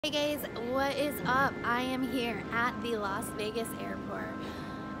Hey guys, what is up? I am here at the Las Vegas airport.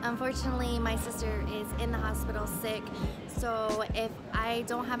 Unfortunately, my sister is in the hospital sick, so if I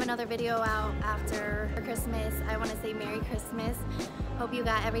don't have another video out after Christmas, I want to say Merry Christmas. Hope you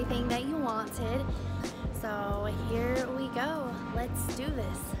got everything that you wanted. So here we go. Let's do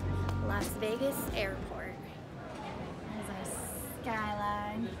this. Las Vegas airport. There's our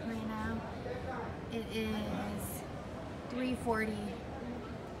skyline right now. It is 3:40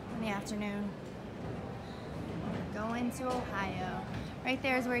 in the afternoon. Going to Ohio. Right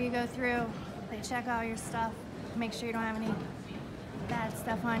there is where you go through. They check all your stuff, make sure you don't have any bad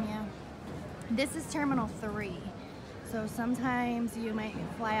stuff on you. This is Terminal 3. So sometimes you might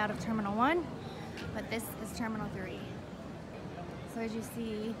fly out of Terminal 1, but this is Terminal 3. So as you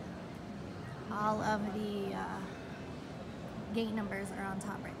see, all of the gate numbers are on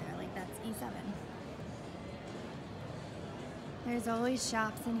top right there, like that's E7. There's always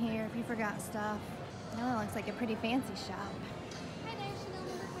shops in here if you forgot stuff. That looks like a pretty fancy shop. Hi there, Chanel.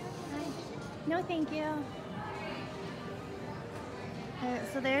 Hi. No, thank you.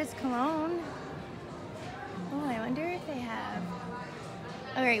 So there's cologne. Oh, I wonder if they have...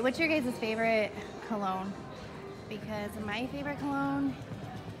 Alright, what's your guys' favorite cologne? Because my favorite cologne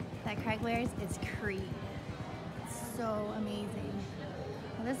that Craig wears is Creed. It's so amazing.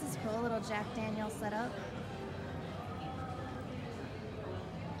 Well, this is cool, little Jack Daniel's setup.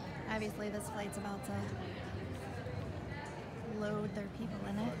 Obviously this flight's about to load their people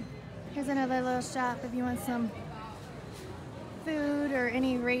in it. Here's another little shop if you want some food or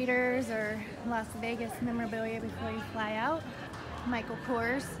any Raiders or Las Vegas memorabilia before you fly out. Michael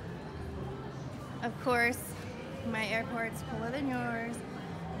Kors. Of course, my airport's cooler than yours.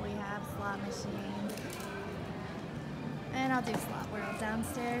 We have slot machines. And I'll do Slot World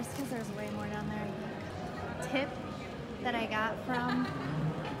downstairs because there's way more down there, I think. Tip that I got from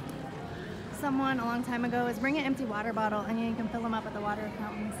someone a long time ago is bring an empty water bottle and you can fill them up at the water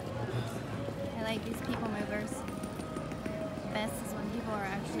fountains. I like these people movers. Best is when people are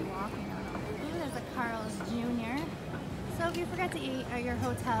actually walking on them. Ooh, there's a Carl's Jr. So if you forgot to eat at your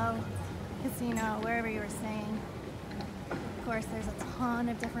hotel, casino, wherever you were staying, of course there's a ton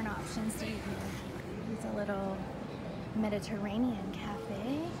of different options to eat here. It's a little Mediterranean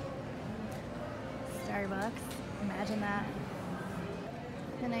cafe. Starbucks, imagine that.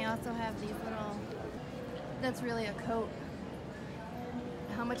 And they also have these little, that's really a coat.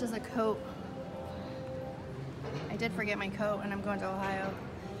 How much is a coat? I did forget my coat and I'm going to Ohio.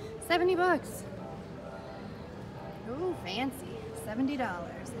 70 bucks. Ooh, fancy. $70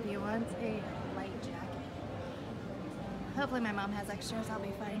 if you want a light jacket. Hopefully my mom has extras, I'll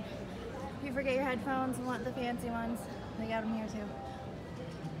be fine. If you forget your headphones and want the fancy ones, they got them here too.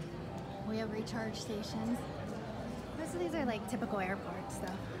 We have recharge stations. Most of these are like typical airport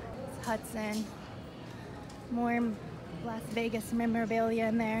stuff. It's Hudson. More Las Vegas memorabilia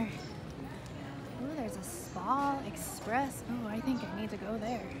in there. Ooh, there's a Spa Express. Oh, I think I need to go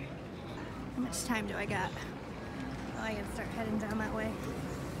there. How much time do I got? Oh, I gotta start heading down that way.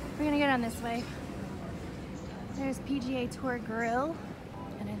 We're gonna get on this way. There's PGA Tour Grill.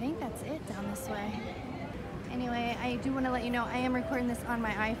 And I think that's it down this way. Anyway, I do want to let you know I am recording this on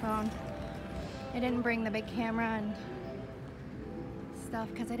my iPhone. I didn't bring the big camera and stuff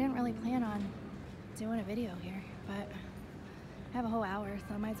because I didn't really plan on doing a video here, but I have a whole hour,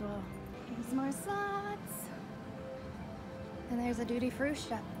 so I might as well. There's more slots. And there's a duty-free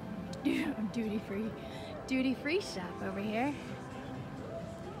shop. Duty-free shop over here.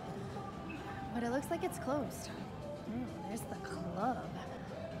 But it looks like it's closed. Ooh, there's the club.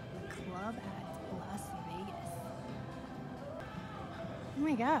 The club at Las Vegas. Oh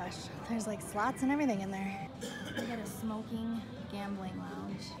my gosh, there's like slots and everything in there. We got a smoking gambling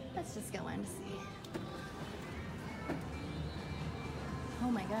lounge. Let's just go in to see. Oh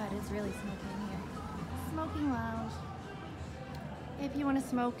my god, it's really smoky in here. Smoking lounge. If you want to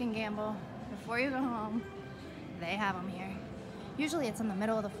smoke and gamble before you go home, they have them here. Usually it's in the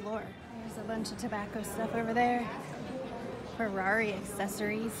middle of the floor. There's a bunch of tobacco stuff over there. Ferrari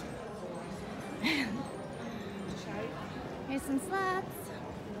accessories. Here's some slots.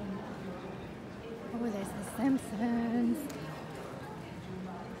 Oh, there's the Simpsons.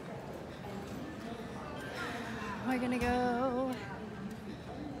 We're gonna go.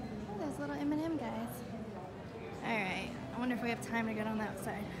 Oh, there's little M&M guys. Alright, I wonder if we have time to get on that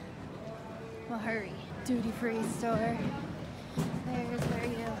side. Well, hurry. Duty-free store. There's where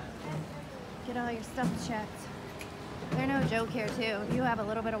you get all your stuff checked. They're no joke here too. If you have a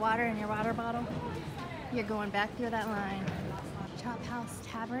little bit of water in your water bottle, you're going back through that line. Chop House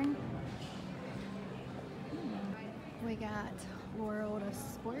Tavern. We got world of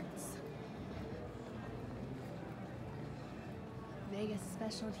sports. Vegas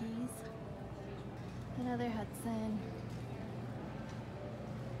specialties. Another Hudson.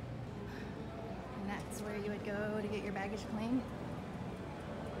 And that's where you would go to get your baggage claim.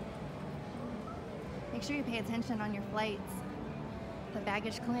 Make sure you pay attention on your flights. The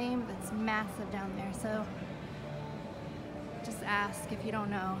baggage claim, it's massive down there, so just ask if you don't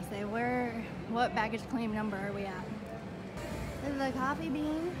know. Say, what baggage claim number are we at? This is the Coffee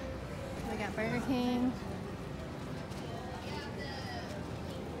Bean. We got Burger King.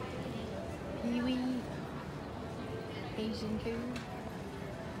 Pee-wee. Asian food.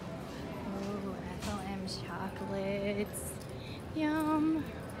 Oh, SLM chocolates. Yum.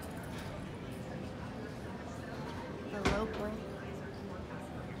 The local.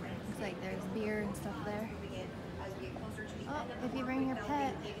 Looks like there's beer and stuff there. Oh, if you bring your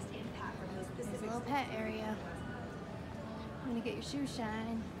pet, there's a little pet area. I'm gonna get your shoe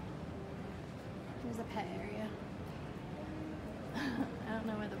shine. There's a pet area. I don't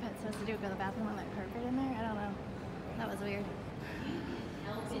know what the pet's supposed to do. Go to the bathroom on that carpet in there? I don't know. That was weird.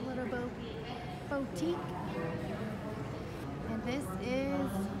 It's a little boutique. And this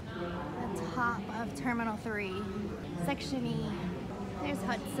is the top of Terminal 3, Section E. There's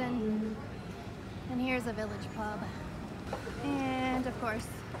Hudson. And here's a Village Pub. And of course,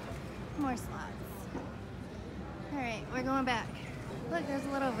 more slots. Alright, we're going back. Look, there's a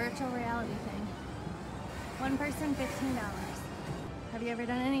little virtual reality thing. One person, $15. Have you ever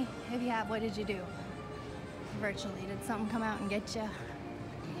done any? If you have, what did you do? Virtually, did something come out and get you?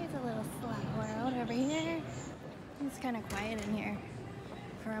 Here's a little slot world over here. It's kind of quiet in here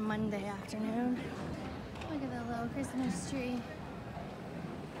for a Monday afternoon. Look at the little Christmas tree.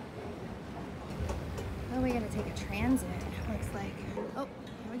 Oh, we gotta take a transit, looks like. Oh,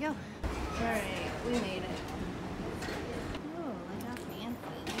 here we go. Alright, we made it. Oh, look how fancy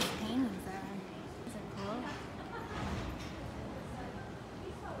these paintings are. These are cool.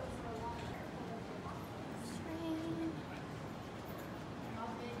 Train.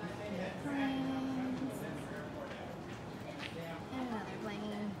 Planes. And another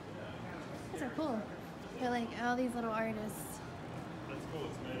plane. These are cool. They're like all these little artists. That's cool.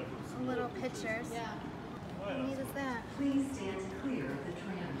 It's made up of Little pictures. Yeah. How neat is that? Please stand clear of the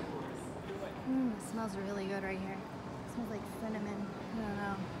tram doors. It smells really good right here. It smells like cinnamon. I don't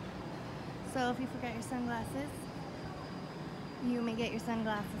know. So if you forgot your sunglasses, you may get your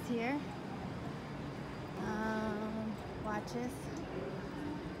sunglasses here. Watches.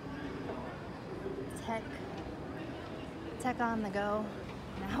 Tech on the go.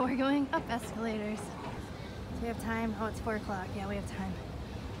 Now we're going up escalators. So we have time. Oh, it's 4 o'clock. Yeah, we have time.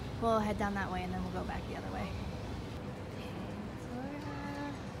 We'll head down that way and then we'll go back the other way.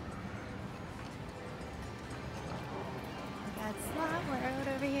 We got Slot Road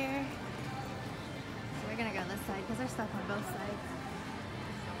over here. So we're gonna go this side because there's stuff on both sides.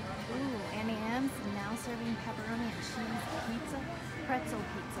 Ooh, Annie M's now serving pepperoni and cheese pizza, pretzel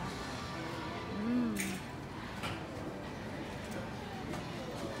pizza. Mmm.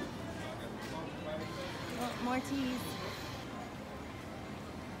 Oh, more teas.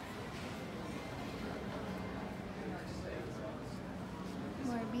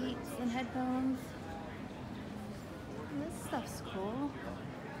 More beats and headphones. This stuff's cool.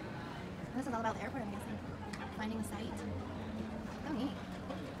 This is all about the airport, I'm guessing. Finding a site. Oh, neat.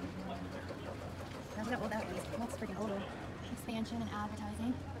 That's how old that is. That's freaking old. Expansion and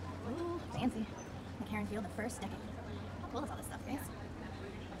advertising. Ooh, fancy. McCarran Field, the first decade. How cool is all this stuff, guys?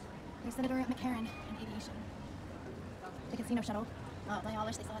 There's Senator McCarran and aviation. The casino shuttle. Oh, I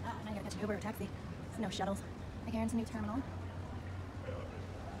wish they still had that. Now you gotta catch an Uber or taxi. There's no shuttles. McCarran's new terminal.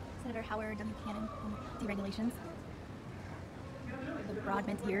 Senator Howard W. Cannon and deregulations. The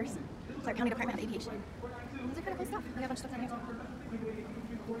Broadbent years. Clark County Department of Aviation. These are kind of cool stuff. We got a bunch of stuff down here too.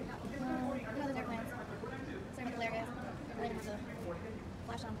 Look at all those airplanes. Sorry about the glare, guys. I don't have to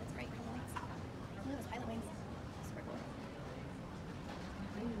flash on, but it's great. Lights. Look at those pilot wings. Super cool.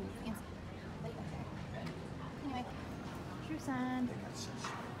 Ooh, fancy. Light back there. Anyway, true sign.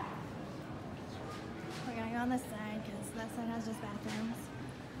 We're gonna go on this side because that side has just bathrooms.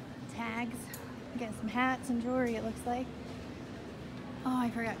 Tags. Get some hats and jewelry, it looks like. Oh,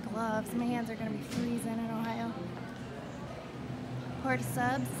 I forgot gloves. My hands are gonna be freezing in Ohio. Porta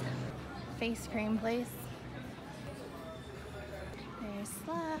subs. Face cream place. There's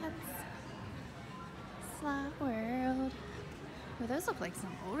slots. Slot world. Oh, those look like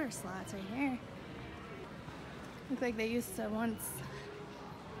some older slots right here. Look like they used to once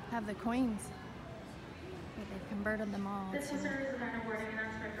have the coins. but they've converted them all This to will serve as a final boarding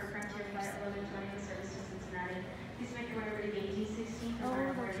announcement for Frontier Flight 1120 with service to Cincinnati. Please make your way over to gate D16 for Oh, final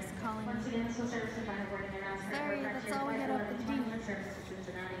they're boarding. just calling Once me. again, this will serve as a final boarding announcement Sorry, for that's Frontier all we Flight got up with 1120 D. with service to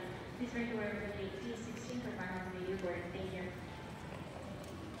Cincinnati. Please make your way over to gate D16 for final immediate boarding. Thank you.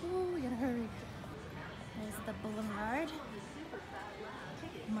 Oh, we gotta hurry. There's the Boulevard.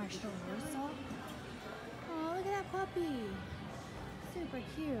 Marshall Russell. Oh, look at that puppy. Super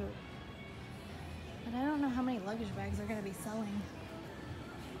cute. But I don't know how many luggage bags they're gonna be selling.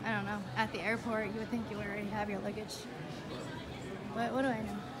 I don't know. At the airport, you would think you would already have your luggage. But what do I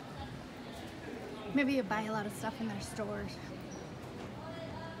know? Maybe you buy a lot of stuff in their stores.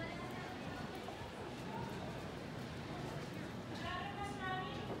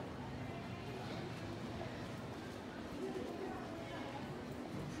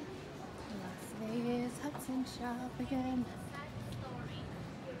 Las Vegas Hudson shop again.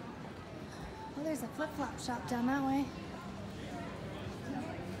 Oh, there's a flip-flop shop down that way.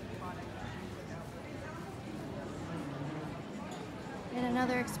 And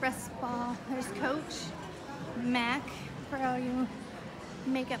another express spa. There's Coach, Mac, for all you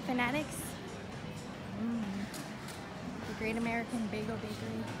makeup fanatics. The Great American Bagel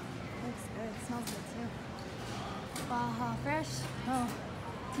Bakery. Looks good, smells good too. Baja Fresh. Oh,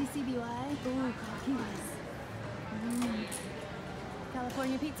 TCBY. Ooh, coffees.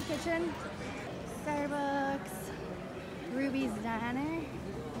 California Pizza Kitchen. Starbucks. Ruby's Diner.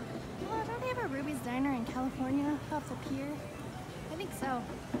 Oh, don't they have a Ruby's Diner in California off the pier? I think so.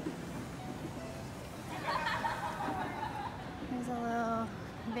 There's a little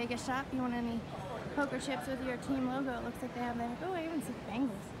Vegas shop. You want any poker chips with your team logo? It looks like they have there. Oh, I even see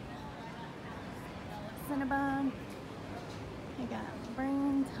Bengals. Cinnabon. You got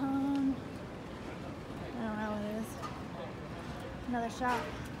Brain Tone. I don't know what it is. Another shop.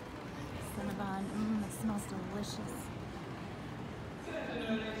 Cinnabon. It smells delicious.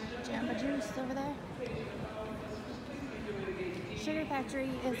 Jamba Juice over there. Sugar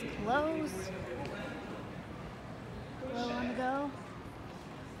Factory is closed. Glow on the go.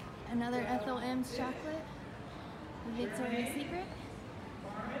 Another Ethel M's chocolate. Victoria's Secret.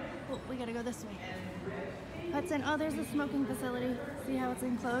 Oh, we gotta go this way. Hudson. Oh, there's a smoking facility. See how it's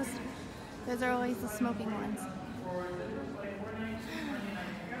enclosed? Those are always the smoking ones.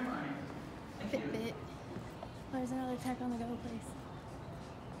 Fitbit. Oh, there's another tech on the go place.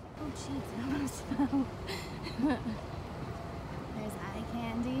 Oh, jeez, I almost fell. There's eye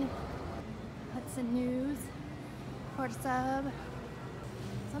candy. Hudson News. Porta Sub.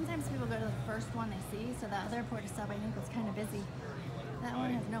 Sometimes people go to the first one they see, so the other Porta Sub I think was kind of busy. That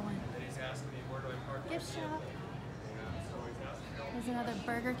one has no one. Gift shop. There's another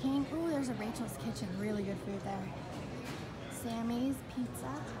Burger King. Ooh, there's a Rachel's Kitchen. Really good food there. Sammy's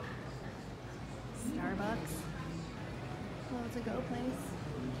Pizza. Starbucks. Loads of Go place.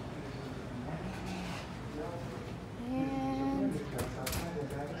 And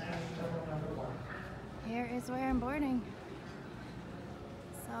here is where I'm boarding.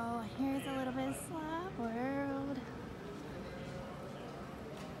 So here's a little bit of Slop World.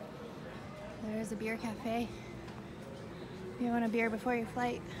 There's a beer cafe. If you want a beer before your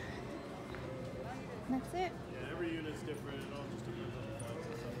flight. And that's it. Yeah, every unit's different. It all just depends on the flights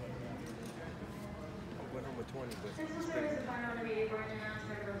and stuff like that. I went home with 20, but This will serve as a final immediate boarding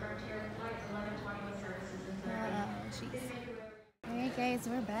announcement for Frontier Flight 1120 with services to Cincinnati. Oh, Please jeez. make your way. Alright guys,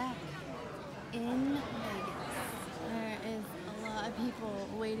 we're back in Vegas. There is a lot of people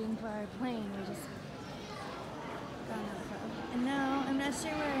waiting for our plane. We just got out from. And now I'm not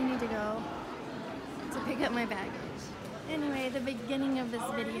sure where I need to go to pick up my baggage. Anyway, the beginning of this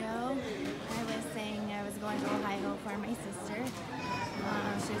video, I was saying I was going to Ohio for my sister.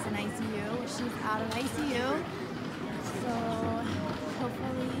 She's in ICU. She's out of ICU. So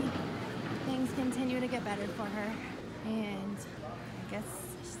hopefully things continue to get better for her. And I guess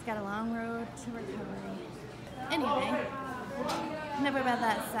she's got a long road to recovery. Anyway, enough about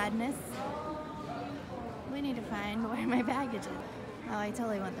that sadness. We need to find where my baggage is. Oh, I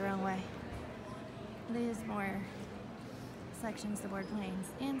totally went the wrong way. There's more sections to board planes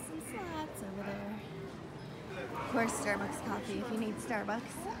and some slots over there. Of course, Starbucks coffee if you need Starbucks.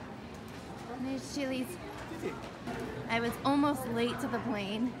 And there's Chili's. I was almost late to the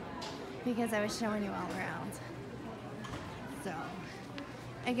plane because I was showing you all around. So,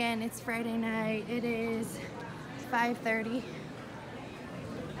 again, it's Friday night. It is 5:30.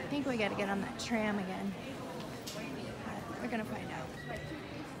 I think we gotta get on that tram again. But we're gonna find out.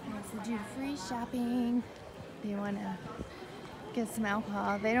 Let's do free shopping. Do you wanna get some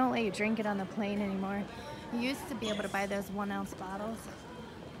alcohol? They don't let you drink it on the plane anymore. You used to be able to buy those 1 ounce bottles.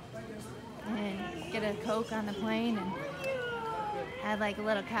 and get a Coke on the plane and have like a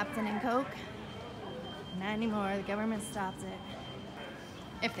little Captain and Coke. Not anymore, the government stops it.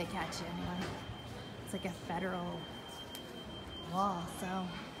 If they catch you anyway. It's like a federal law, so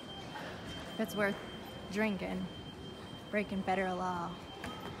if it's worth drinking, breaking federal law,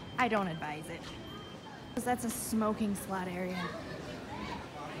 I don't advise it. Because that's a smoking slot area.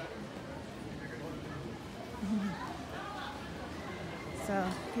 So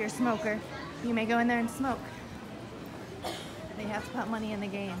if you're a smoker, you may go in there and smoke. They have to put money in the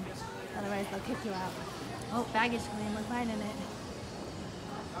game, otherwise they'll kick you out. Oh, baggage claim, we're finding it.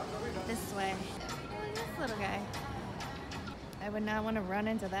 This way. Oh, this little guy. I would not want to run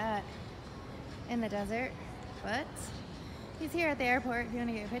into that in the desert, but he's here at the airport if you want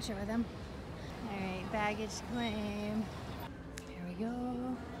to get a picture with him. Alright, baggage claim. Here we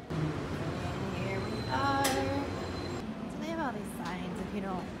go. Here we are. So they have all these signs if you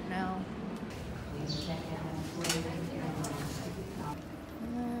don't know.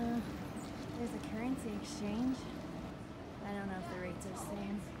 There's a currency exchange. I don't know if the rates are the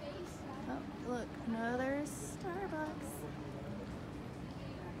same. Oh, look, another Starbucks.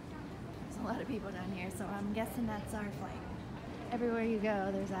 There's a lot of people down here, so I'm guessing that's our flight. Everywhere you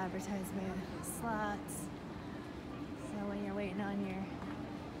go, there's advertisement slots. So when you're waiting on your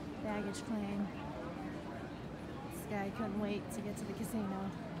baggage claim, this guy couldn't wait to get to the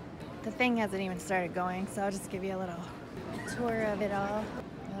casino. The thing hasn't even started going, so I'll just give you a little tour of it all.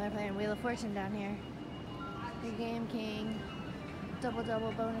 They're playing Wheel of Fortune down here. The Game King, double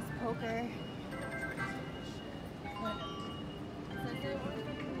bonus poker.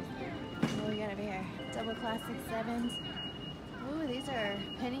 What do we got over here? Double classic sevens. Ooh, these are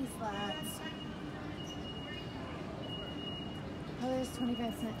penny slots. Oh, there's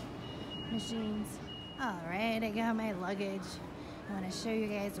 25-cent machines. All right, I got my luggage. I want to show you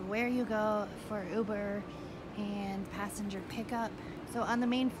guys where you go for Uber and passenger pickup. So on the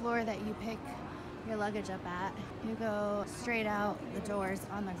main floor that you pick your luggage up at, you go straight out the doors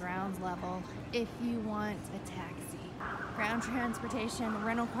on the grounds level if you want a taxi. Ground transportation,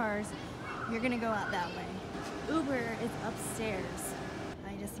 rental cars, you're gonna go out that way. Uber is upstairs.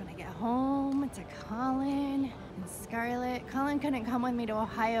 I just want to get home to Colin and Scarlett. Colin couldn't come with me to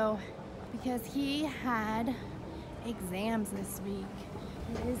Ohio because he had exams this week.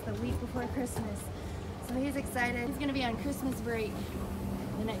 It is the week before Christmas. So he's excited. He's gonna be on Christmas break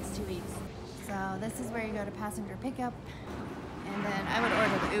the next 2 weeks. So this is where you go to passenger pickup. And then I would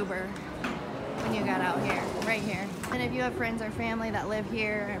order the Uber when you got out here, right here. And if you have friends or family that live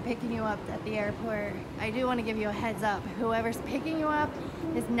here or picking you up at the airport, I do want to give you a heads up. Whoever's picking you up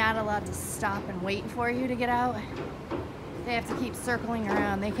is not allowed to stop and wait for you to get out. They have to keep circling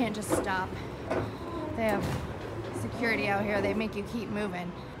around. They can't just stop. They have security out here. They make you keep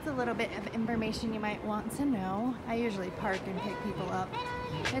moving. It's a little bit of information you might want to know. I usually park and pick people up.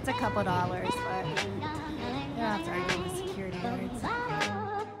 It's a couple dollars, but you don't have to argue with security guards.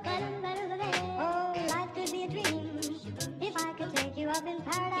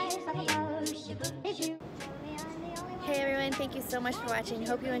 Hey everyone, thank you so much for watching.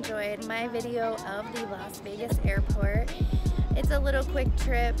 Hope you enjoyed my video of the Las Vegas airport. It's a little quick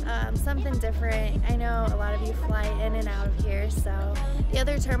trip, something different. I know a lot of you fly in and out of here, so the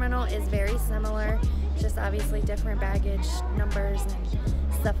other terminal is very similar, just obviously different baggage numbers and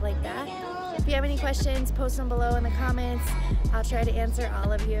stuff like that. If you have any questions, post them below in the comments. I'll try to answer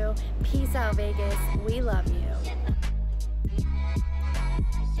all of you. Peace out, Vegas. We love you.